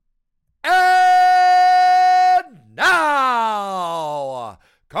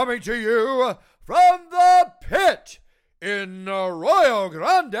coming to you from the pit in Arroyo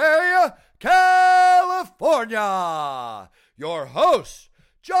Grande, California. Your hosts,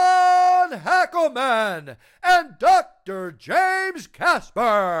 John Hackleman and Dr. James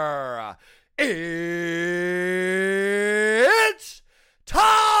Casper. It's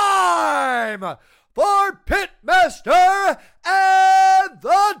time for Pitmaster and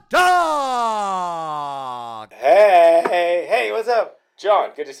the Dog. Hey, what's up? John,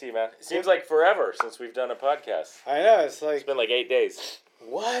 good to see you, man. It seems like forever since we've done a podcast. I know, it's been like 8 days.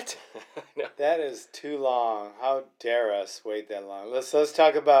 What? No. That is too long. How dare us wait that long? Let's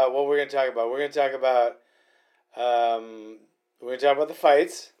talk about what we're going to talk about. We're going to talk about the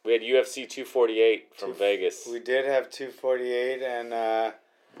fights. We had UFC 248 from Vegas. We did have 248 and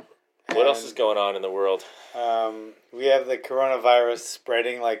what else is going on in the world? We have the coronavirus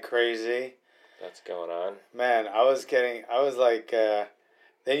spreading like crazy. That's going on. Man,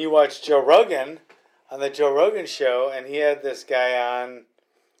 then you watch Joe Rogan on the Joe Rogan show, and he had this guy on,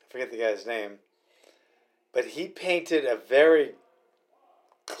 I forget the guy's name, but he painted a very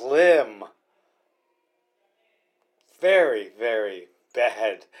glim, very, very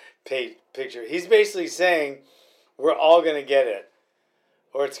bad picture. He's basically saying we're all going to get it,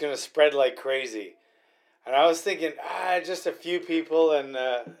 or it's going to spread like crazy. And I was thinking, just a few people and,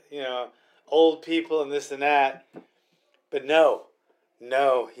 old people and this and that. But no,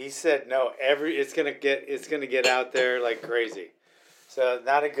 he said no. It's gonna get out there like crazy. So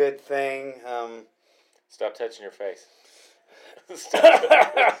not a good thing. Stop touching your face. Stop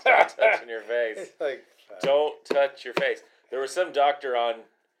touching your face. Don't touch your face. There was some doctor on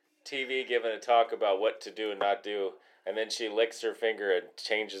TV giving a talk about what to do and not do, and then she licks her finger and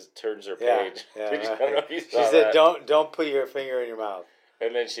turns her page. Yeah. I don't know if you saw she said, that. "Don't put your finger in your mouth."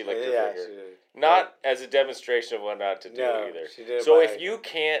 And then she licked her finger. She did. Not as a demonstration of what not to do either. She did. So if you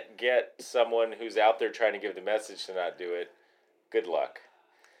can't get someone who's out there trying to give the message to not do it, good luck.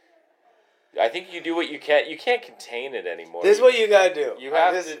 I think you do what you can. You can't contain it anymore. This is what you gotta do. You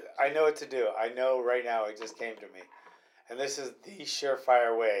have to. I know what to do. I know right now. It just came to me, and this is the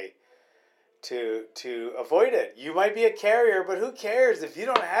surefire way to avoid it. You might be a carrier, but who cares if you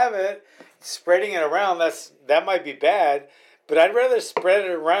don't have it? Spreading it around, that might be bad. But I'd rather spread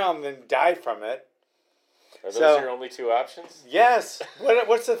it around than die from it. Are those your only two options? Yes.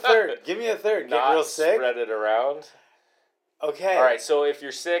 What's the third? Give me a third. Get real sick? Spread it around. Okay. All right, so if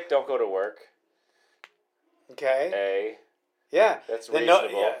you're sick, don't go to work. Okay. Yeah. That's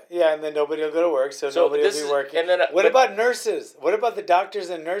reasonable. And then nobody will go to work, so nobody will be working. And then, what about nurses? What about the doctors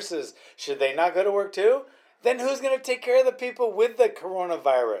and nurses? Should they not go to work too? Then who's going to take care of the people with the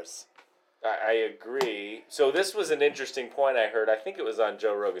coronavirus? I agree. So this was an interesting point I heard. I think it was on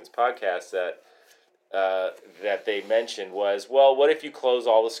Joe Rogan's podcast that they mentioned was, well, what if you close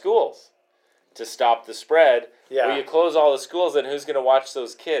all the schools to stop the spread? Yeah. Well, you close all the schools, then who's going to watch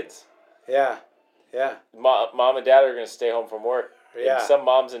those kids? Yeah. Mom and dad are going to stay home from work. Yeah. And some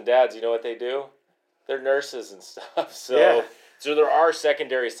moms and dads, you know what they do? They're nurses and stuff. So there are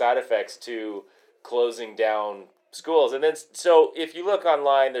secondary side effects to closing down schools. And then, so if you look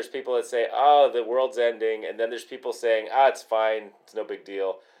online, there's people that say, the world's ending. And then there's people saying, it's fine. It's no big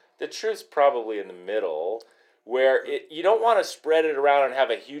deal. The truth's probably in the middle, where you don't want to spread it around and have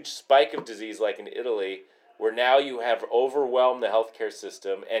a huge spike of disease like in Italy, where now you have overwhelmed the healthcare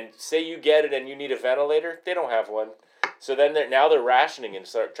system. And say you get it and you need a ventilator, they don't have one. So then they're rationing and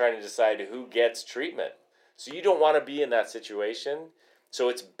start trying to decide who gets treatment. So you don't want to be in that situation. So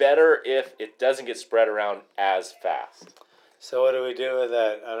it's better if it doesn't get spread around as fast. So what do we do with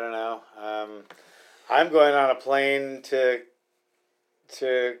that? I don't know. I'm going on a plane to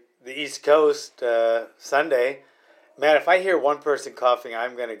the East Coast Sunday. Man, if I hear one person coughing,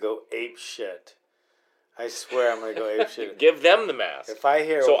 I'm going to go ape shit. I swear I'm going to go ape shit. Give them the mask. If I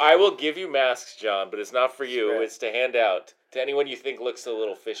hear... So I will give you masks, John, but it's not for you. It's to hand out to anyone you think looks a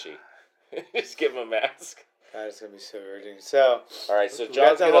little fishy. Just give them a mask. God, it's going to be so urging. So, all right, so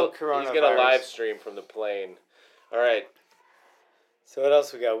John's going to live stream from the plane. All right. So what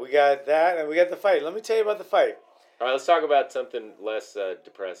else we got? We got that, and we got the fight. Let me tell you about the fight. All right, let's talk about something less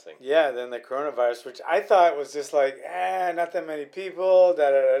depressing. Yeah, than the coronavirus, which I thought was just like, not that many people,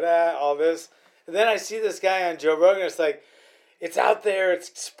 all this. And then I see this guy on Joe Rogan, it's like, it's out there,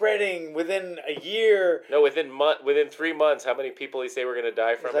 it's spreading within a year. No, within 3 months, how many people he say we're going to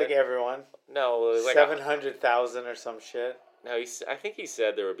die from it? It's like everyone. No, it was like 700,000 or some shit. No, I think he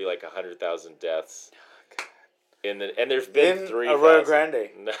said there would be like 100,000 deaths. And there's been 3,000. Arroyo Grande.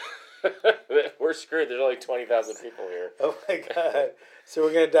 No. We're screwed. There's only 20,000 people here. Oh my God! So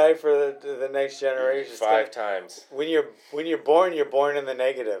we're gonna die for the next generation. 5 times. When you're born in the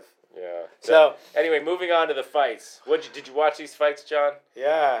negative. Yeah. So anyway, moving on to the fights. Did you watch these fights, John?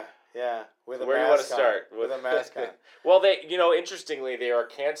 yeah. With a Where do mask you want to start? on. With a mask on. Well, interestingly, they are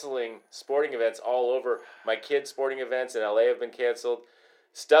canceling sporting events all over. My kids' sporting events in LA have been canceled.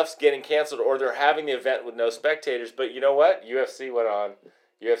 Stuff's getting canceled, or they're having the event with no spectators. But you know what? UFC went on.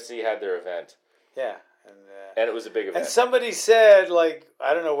 UFC had their event. Yeah. And it was a big event. And somebody said, like,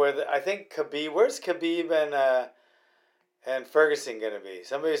 I don't know I think Khabib, where's Khabib and Ferguson going to be?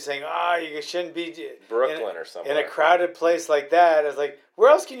 Somebody's saying, you shouldn't be Brooklyn or something. in a crowded place like that. It's like, where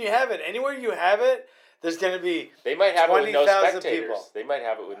else can you have it? Anywhere you have it, there's going to be They might have it with no 20,000 spectators. people. They might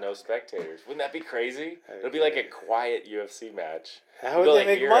have it with no spectators. Wouldn't that be crazy? It'll be like a quiet UFC match. How would they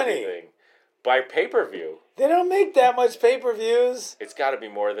make money? Everything. By pay-per-view. They don't make that much pay-per-views. It's got to be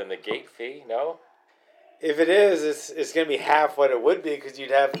more than the gate fee, no? If it is, it's going to be half what it would be because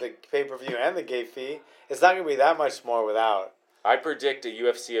you'd have the pay-per-view and the gate fee. It's not going to be that much more without. I predict a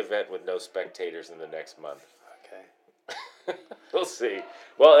UFC event with no spectators in the next month. Okay. We'll see.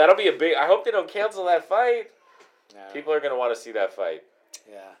 Well, that'll be a big... I hope they don't cancel that fight. No. People are going to want to see that fight.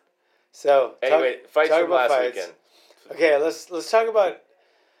 Yeah. So anyway, fights from last weekend. Okay, let's talk about.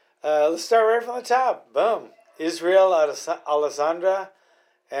 Let's start right from the top. Boom. Israel Alessandra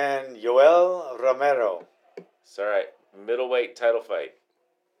and Yoel Romero. It's all right. Middleweight title fight.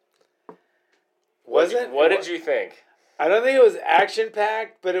 What did you think? I don't think it was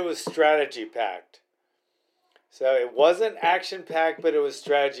action-packed, but it was strategy-packed. So it wasn't action-packed, but it was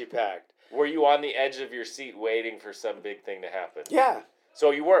strategy-packed. Were you on the edge of your seat waiting for some big thing to happen? Yeah.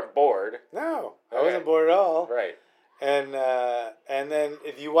 So you weren't bored? No, I Okay. wasn't bored at all. Right. And then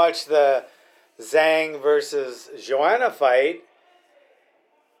if you watch the Zhang versus Joanna fight,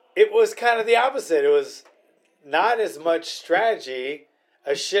 it was kind of the opposite. It was not as much strategy,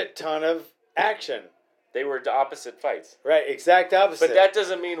 a shit ton of action. They were opposite fights. Right, exact opposite. But that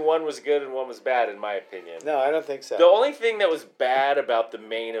doesn't mean one was good and one was bad, in my opinion. No, I don't think so. The only thing that was bad about the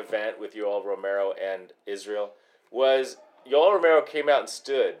main event with Yoel Romero and Israel was Yoel Romero came out and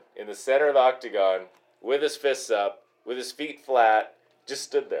stood in the center of the octagon with his fists up, with his feet flat, just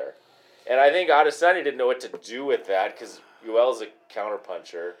stood there. And I think Adesanya didn't know what to do with that because Yoel's a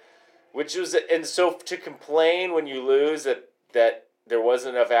counterpuncher. And so to complain when you lose that there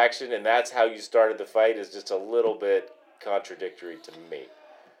wasn't enough action and that's how you started the fight is just a little bit contradictory to me.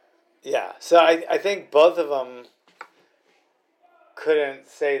 Yeah, so I think both of them couldn't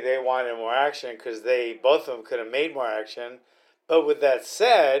say they wanted more action because both of them could have made more action. But with that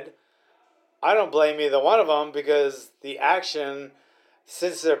said, I don't blame either one of them because the action,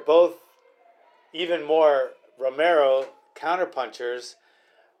 since they're both even more Romero counterpunchers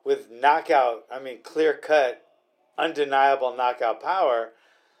with clear-cut, undeniable knockout power,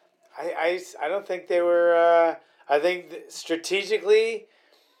 I don't think they were... I think strategically,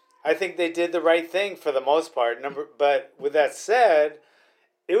 I think they did the right thing for the most part. But with that said,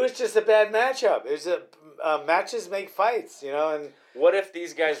 it was just a bad matchup. It was matches make fights, and what if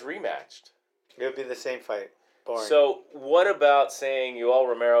these guys rematched? It would be the same fight. Boring. So what about saying Yoel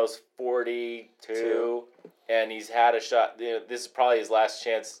Romero's 42 and he's had a shot? This is probably his last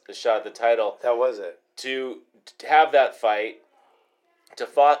chance, a shot at the title. That was it. To have that fight, to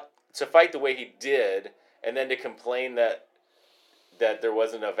fight the way he did, and then to complain that there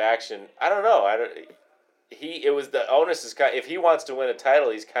wasn't enough action. I don't know. It was the onus is if he wants to win a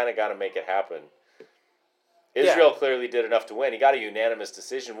title, he's kind of got to make it happen. Israel clearly did enough to win. He got a unanimous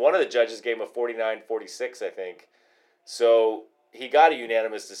decision. One of the judges gave him a 49-46, I think. So he got a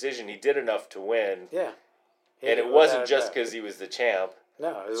unanimous decision. He did enough to win. Yeah. And it wasn't just because he was the champ.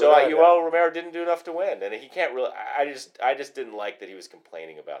 No. So Yoel Romero didn't do enough to win, and he can't really. I just didn't like that he was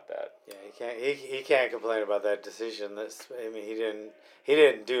complaining about that. Yeah, he can't complain about that decision. He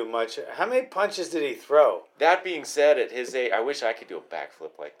didn't do much. How many punches did he throw? That being said, at his age, I wish I could do a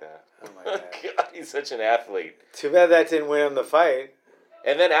backflip like that. Oh my God. God, he's such an athlete. Too bad that didn't win him the fight.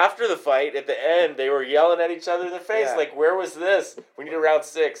 And then after the fight, at the end, they were yelling at each other in the face, like, "Where was this? We need a round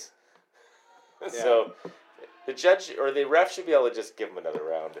 6." Yeah. So. The judge or the ref should be able to just give him another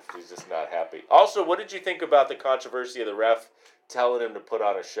round if he's just not happy. Also, what did you think about the controversy of the ref telling him to put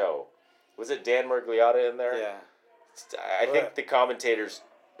on a show? Was it Dan Miragliotta in there? Yeah. I think the commentators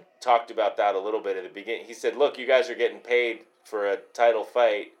talked about that a little bit at the beginning. He said, look, you guys are getting paid for a title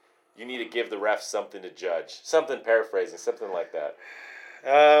fight. You need to give the ref something to judge. Something paraphrasing, something like that.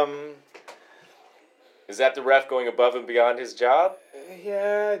 Is that the ref going above and beyond his job?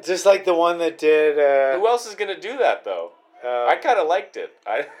 Yeah, just like the one that did... Who else is going to do that, though? I kind of liked it.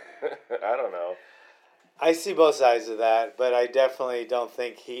 I don't know. I see both sides of that, but I definitely don't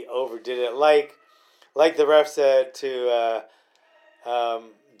think he overdid it. Like the ref said to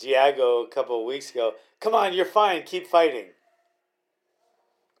Diago a couple of weeks ago, "Come on, you're fine. Keep fighting."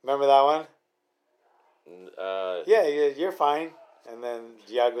 Remember that one? Yeah, you're fine. And then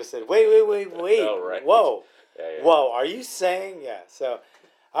Diago said, "Wait. Oh, right. Whoa. Yeah. Whoa, are you saying?" Yeah, so,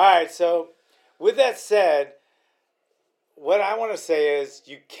 all right, so with that said, what I want to say is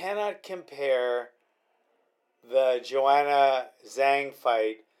you cannot compare the Joanna Zhang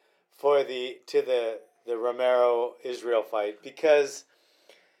fight to the Romero Israel fight, because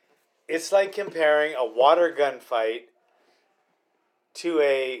it's like comparing a water gun fight to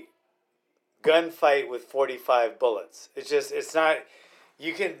a gunfight with 45 bullets. It's not.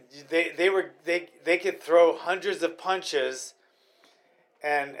 You can they could throw hundreds of punches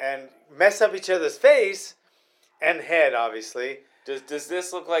and mess up each other's face and head, obviously. Does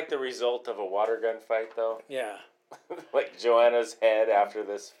this look like the result of a water gun fight though? Yeah. Like Joanna's head after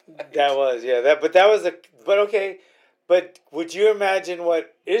this fight? That was okay. But would you imagine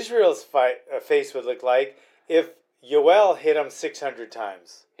what Israel's face would look like if Yoel hit him 600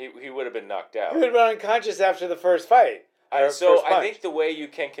 times? He would have been knocked out. He would have been unconscious after the first fight. I think the way you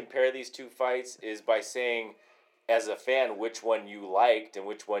can compare these two fights is by saying, as a fan, which one you liked and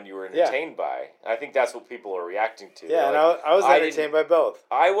which one you were entertained by. I think that's what people are reacting to. Yeah, and I was entertained by both.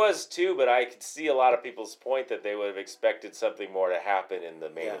 I was too, but I could see a lot of people's point that they would have expected something more to happen in the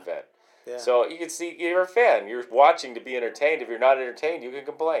main event. Yeah. So you can see, you're a fan. You're watching to be entertained. If you're not entertained, you can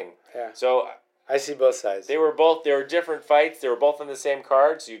complain. Yeah. So I see both sides. They were different fights. They were both on the same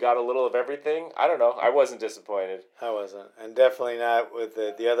card, so you got a little of everything. I don't know. I wasn't disappointed. I wasn't. And definitely not with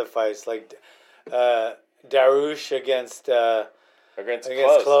the other fights, like Darush against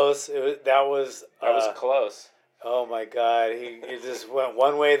Close. That was close. Oh my God! He just went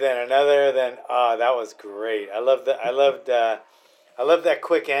one way, then another, then that was great. I loved that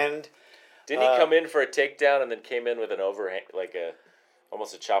quick end. Didn't he come in for a takedown and then came in with an overhand, like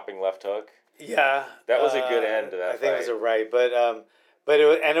almost a chopping left hook? Yeah, that was a good end to that. I think it was a right, but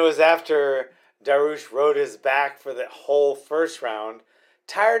it was after Darush rode his back for the whole first round,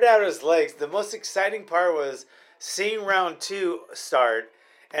 tired out his legs. The most exciting part was seeing round 2 start,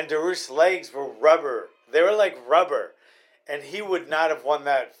 and Darush's legs were rubber. They were like rubber, and he would not have won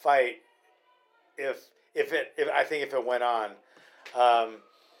that fight if it went on,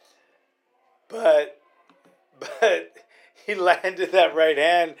 but he landed that right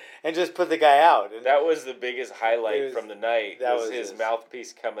hand and just put the guy out. And that was the biggest highlight from the night. That was his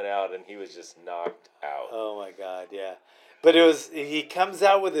mouthpiece coming out, and he was just knocked out. Oh my God, yeah. But he comes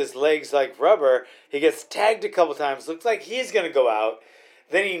out with his legs like rubber. He gets tagged a couple times. Looks like he's gonna go out.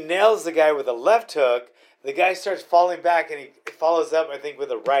 Then he nails the guy with a left hook. The guy starts falling back, and he follows up, I think, with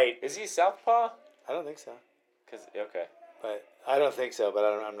a right. Is he southpaw? I don't think so. Okay. But I don't think so. But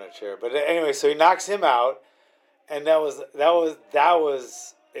I'm not sure. But anyway, so he knocks him out. And that was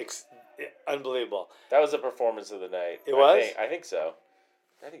unbelievable. That was the performance of the night. It was? I think so.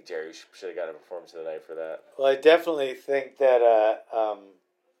 I think Jerry should have got a performance of the night for that. Well, I definitely think that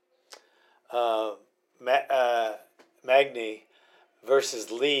Magny versus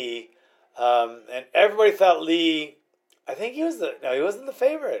Lee, and everybody thought Lee. I think he wasn't the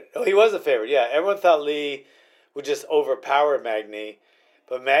favorite. Oh, he was the favorite. Yeah, everyone thought Lee would just overpower Magny,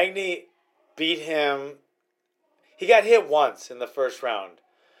 but Magny beat him. He got hit once in the first round.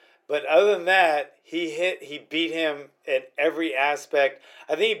 But other than that, he beat him in every aspect.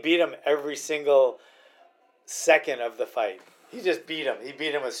 I think he beat him every single second of the fight. He just beat him. He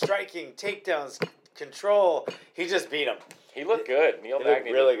beat him with striking, takedowns, control. He just beat him. He looked good. Neil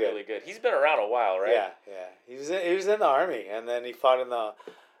Magny looked really good. He's been around a while, right? Yeah. He was in the Army, and then he fought in the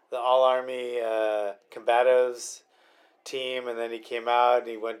All-Army Combatives team, and then he came out and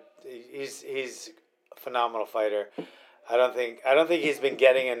he went. He's phenomenal fighter. I don't think he's been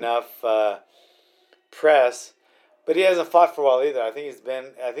getting enough press, but he hasn't fought for a while either. I think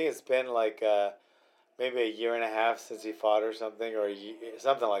it's been like maybe a year and a half since he fought or something, or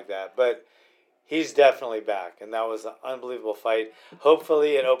something like that. But he's definitely back, and that was an unbelievable fight.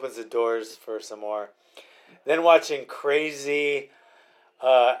 Hopefully, it opens the doors for some more. Then watching crazy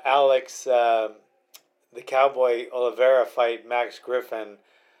Alex, the Cowboy Oliveira fight Max Griffin.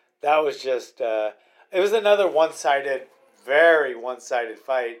 That was just. It was another very one-sided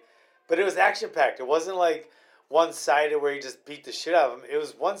fight, but it was action-packed. It wasn't like one-sided where he just beat the shit out of him. It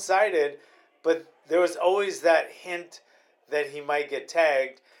was one-sided, but there was always that hint that he might get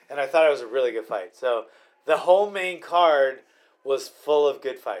tagged, and I thought it was a really good fight. So the whole main card was full of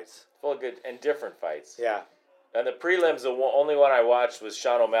good fights. Full of good and different fights. Yeah. And the prelims, the only one I watched was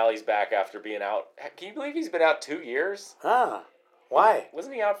Sean O'Malley's back after being out. Can you believe he's been out 2 years? Huh. Why?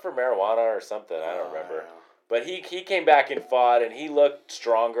 Wasn't he out for marijuana or something? I don't remember. I don't know. But he came back and fought, and he looked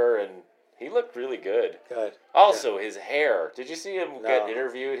stronger, and he looked really good. Good. Also, his hair. Did you see him get No.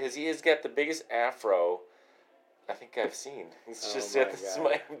 interviewed? He has got the biggest afro I think I've seen. He's Oh just my got this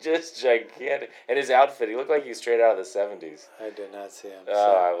God. just gigantic. And his outfit, he looked like he was straight out of the 70s. I did not see him.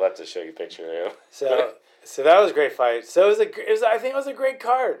 I'll have to show you a picture of him. So that was a great fight. So I think it was a great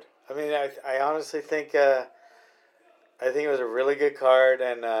card. I mean, I honestly think I think it was a really good card,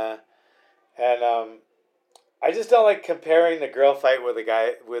 and I just don't like comparing the girl fight with the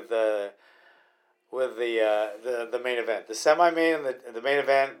guy with the main event, the semi-main and the main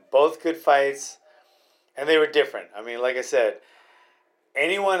event. Both good fights, and they were different. I mean, like I said,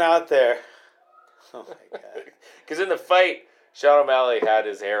 anyone out there? Oh my God! Because in the fight, Sean O'Malley had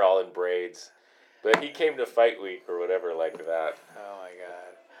his hair all in braids, but he came to fight week or whatever like that. Oh my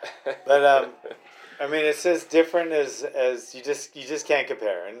God! But I mean, it's as different as you just can't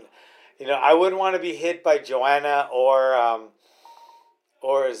compare. And you know, I wouldn't want to be hit by Joanna or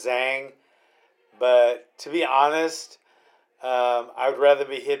Zhang, but to be honest, I would rather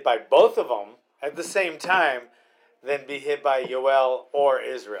be hit by both of them at the same time than be hit by Yoel or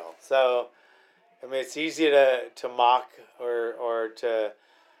Israel. So, I mean, it's easy to mock or to,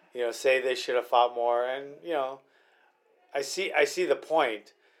 you know, say they should have fought more, and you know, I see the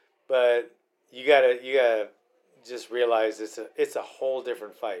point, but you gotta just realize it's a whole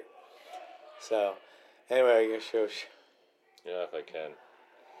different fight. So, anyway, I'm gonna show. Yeah, if I can.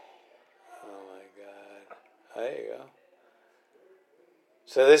 Oh my God! There you go.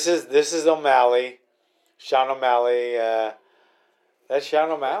 So this is O'Malley, Sean O'Malley. That's Sean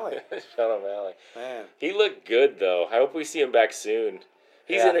O'Malley. Sean O'Malley. Man, He looked good though. I hope we see him back soon.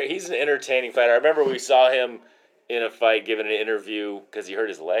 He's Yeah. he's an entertaining fighter. I remember we saw him in a fight giving an interview because he hurt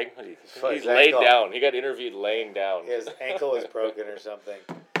his leg. He's His laid ankle. down. He got interviewed laying down. his ankle was broken or something.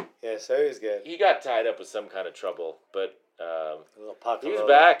 Yeah, so he was good. He got tied up with some kind of trouble, but A little pocket. he was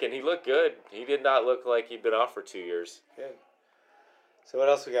back and he looked good. He did not look like he'd been off for 2 years. Good. So what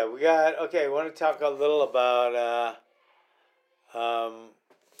else we got? Okay. We want to talk a little about. I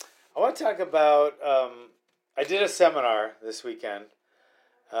want to talk about. I did a seminar this weekend.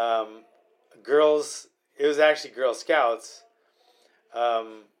 Girls. It was actually Girl Scouts.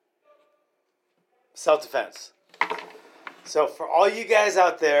 Self-defense. So for all you guys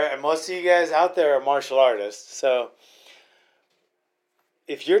out there, and most of you guys out there are martial artists, so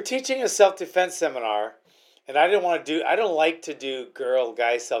if you're teaching a self-defense seminar, and I don't like to do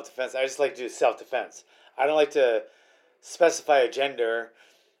girl-guy self-defense, I just like to do self-defense. I don't like to specify a gender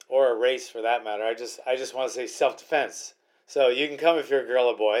or a race for that matter. I just want to say self-defense. So you can come if you're a girl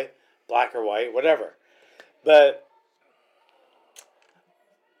or boy, black or white, whatever. But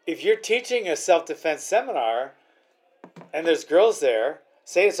if you're teaching a self-defense seminar and there's girls there,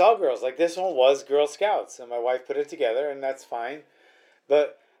 say it's all girls. Like this one was Girl Scouts, and my wife put it together, and that's fine.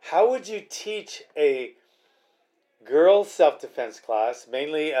 But how would you teach a girl self-defense class,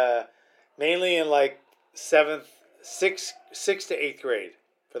 mainly in like sixth to eighth grade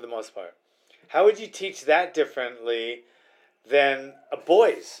for the most part? How would you teach that differently than a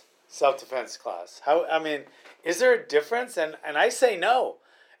boys self-defense class? Is there a difference? And I say no.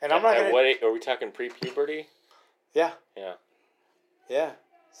 And I'm not At gonna. what age, are we talking pre-puberty? Yeah. Yeah. Yeah.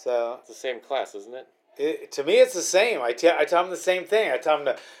 So It's the same class, isn't it? to me, it's the same. I tell them the same thing. I tell them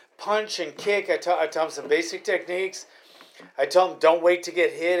to punch and kick. I tell them some basic techniques. I tell them don't wait to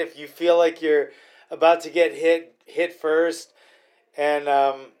get hit. If you feel like you're about to get hit first. And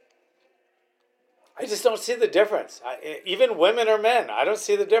I just don't see the difference. Even women or men, I don't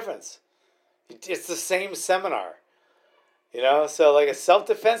see the difference. It's the same seminar. You know, so like a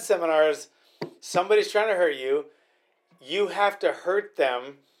self-defense seminar is somebody's trying to hurt you. You have to hurt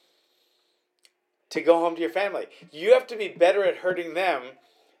them to go home to your family. You have to be better at hurting them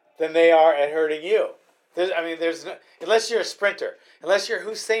than they are at hurting you. There's no, unless you're a sprinter, unless you're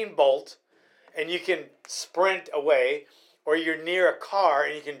Usain Bolt and you can sprint away, or you're near a car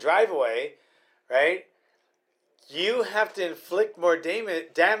and you can drive away, right? You have to inflict more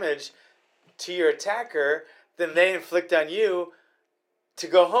damage to your attacker than they inflict on you to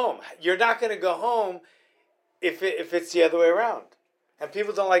go home. You're not going to go home if it's the other way around. And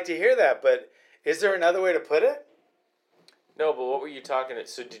people don't like to hear that, but is there another way to put it? No, but what were you talking about?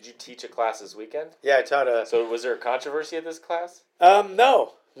 So did you teach a class this weekend? Yeah, I taught a... So was there a controversy at this class?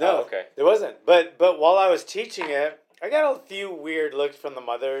 No. Oh, okay. There wasn't. But while I was teaching it, I got a few weird looks from the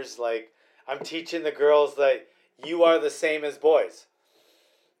mothers, like, I'm teaching the girls that you are the same as boys.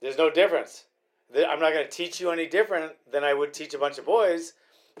 There's no difference. I'm not going to teach you any different than I would teach a bunch of boys,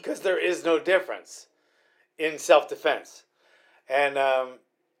 because there is no difference in self-defense. And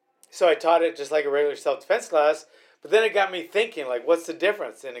so I taught it just like a regular self-defense class, but then it got me thinking, like, what's the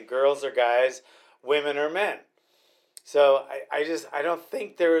difference in girls or guys, women or men? So I don't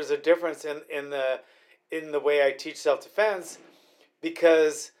think there is a difference in the way I teach self-defense,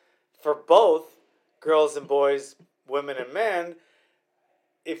 because for both girls and boys, women and men,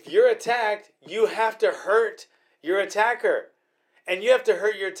 if you're attacked, you have to hurt your attacker. And you have to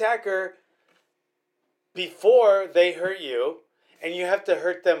hurt your attacker before they hurt you, and you have to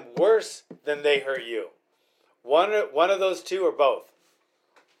hurt them worse than they hurt you. One of those two or both.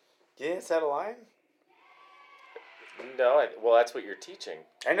 Do you think it's out of line? No, well, that's what you're teaching.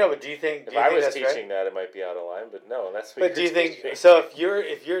 I know, but do you think if I was that's teaching right? that, it might be out of line. But no, that's what. But do you think so?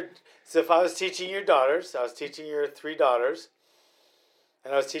 If I was teaching your daughters, I was teaching your 3 daughters,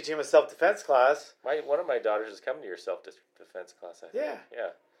 and I was teaching them a self-defense class. One of my daughters is coming to your self-defense class, I think. Yeah.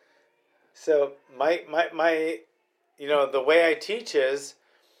 So my the way I teach is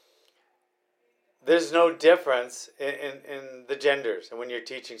there's no difference in the genders and when you're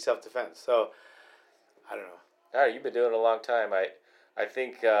teaching self-defense. So I don't know. All right, you've been doing it a long time. I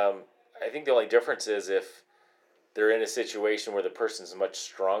think the only difference is if they're in a situation where the person's much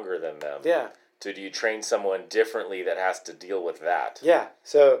stronger than them. Yeah. So do you train someone differently that has to deal with that? Yeah.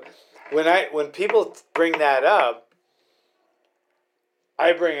 So when people bring that up,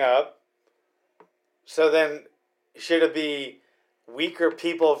 I bring up, so then should it be weaker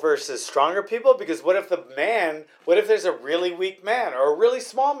people versus stronger people? Because what if there's a really weak man or a really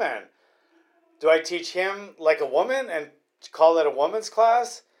small man? Do I teach him like a woman and call it a woman's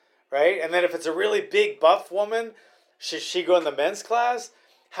class, right? And then if it's a really big buff woman, should she go in the men's class?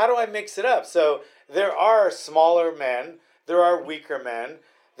 How do I mix it up? So there are smaller men, there are weaker men,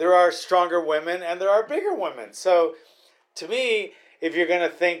 there are stronger women, and there are bigger women. So to me, if you're going to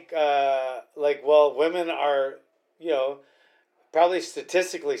think women are, probably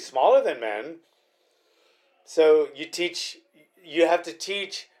statistically smaller than men, so you have to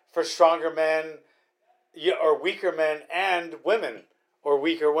teach for stronger men or weaker men and women or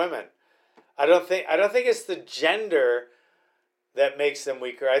weaker women. I don't think it's the gender that makes them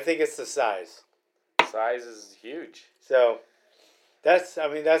weaker. I think it's the size. Size is huge. So that's a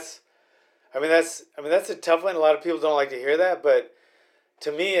tough one. A lot of people don't like to hear that, but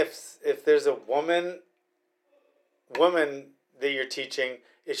to me, if there's a woman that you're teaching,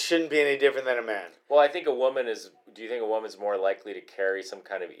 it shouldn't be any different than a man. Well, I think do you think a woman's more likely to carry some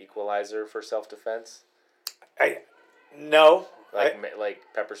kind of equalizer for self-defense? No. Like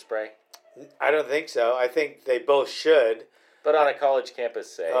pepper spray? I don't think so. I think they both should. But on a college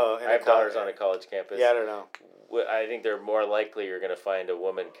campus, say. I have daughters on a college campus. Yeah, I don't know. I think they're more likely you're going to find a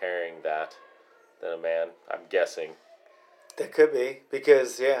woman carrying that than a man, I'm guessing. That could be,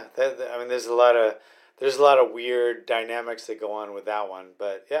 because, there's a lot of weird dynamics that go on with that one.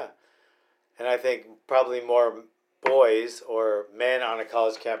 But, yeah. And I think probably more boys or men on a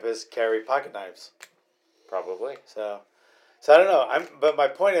college campus carry pocket knives. Probably. So I don't know. But my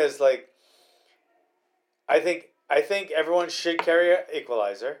point is, like, I think everyone should carry an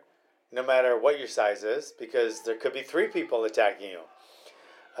equalizer, no matter what your size is, because there could be 3 people attacking you.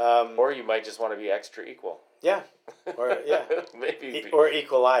 Or you might just want to be extra equal. Yeah. Or maybe. Or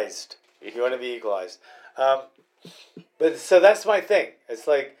equalized. If you want to be equalized. But so that's my thing. It's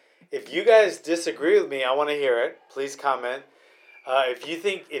like, if you guys disagree with me, I want to hear it. Please comment.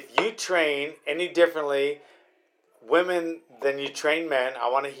 If you train any differently women than you train men, I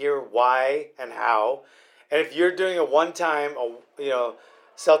want to hear why and how. And if you're doing a one-time,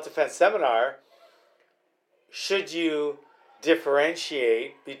 self-defense seminar, should you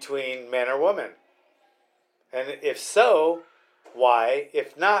differentiate between men or women? And if so, why?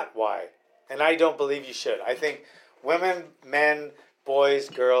 If not, why? And I don't believe you should. I think women, men, boys,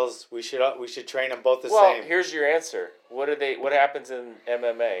 girls, we should train them both the same. Well, here's your answer. What happens in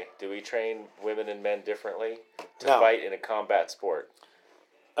MMA? Do we train women and men differently to fight in a combat sport?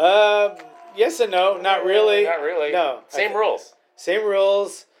 Yes and no. Not really. Not really. No. Same rules. Same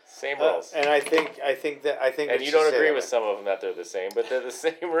rules. Same rules. And I think. And you don't agree with some of them that they're the same, but they're the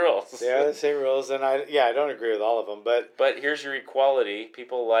same rules. They are the same rules, and I don't agree with all of them, but. But here's your equality.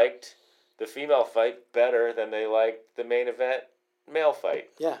 People liked the female fight better than they liked the main event male fight.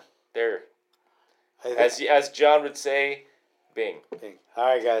 Yeah. There. As John would say, bing. Bing. All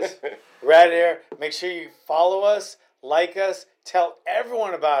right, guys. We're out of here. Make sure you follow us, like us, tell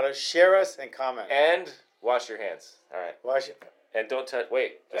everyone about us, share us, and comment. And wash your hands. All right. Wash it. And don't touch.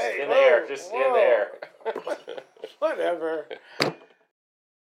 Wait. Just in the air. Just in the air. Whatever.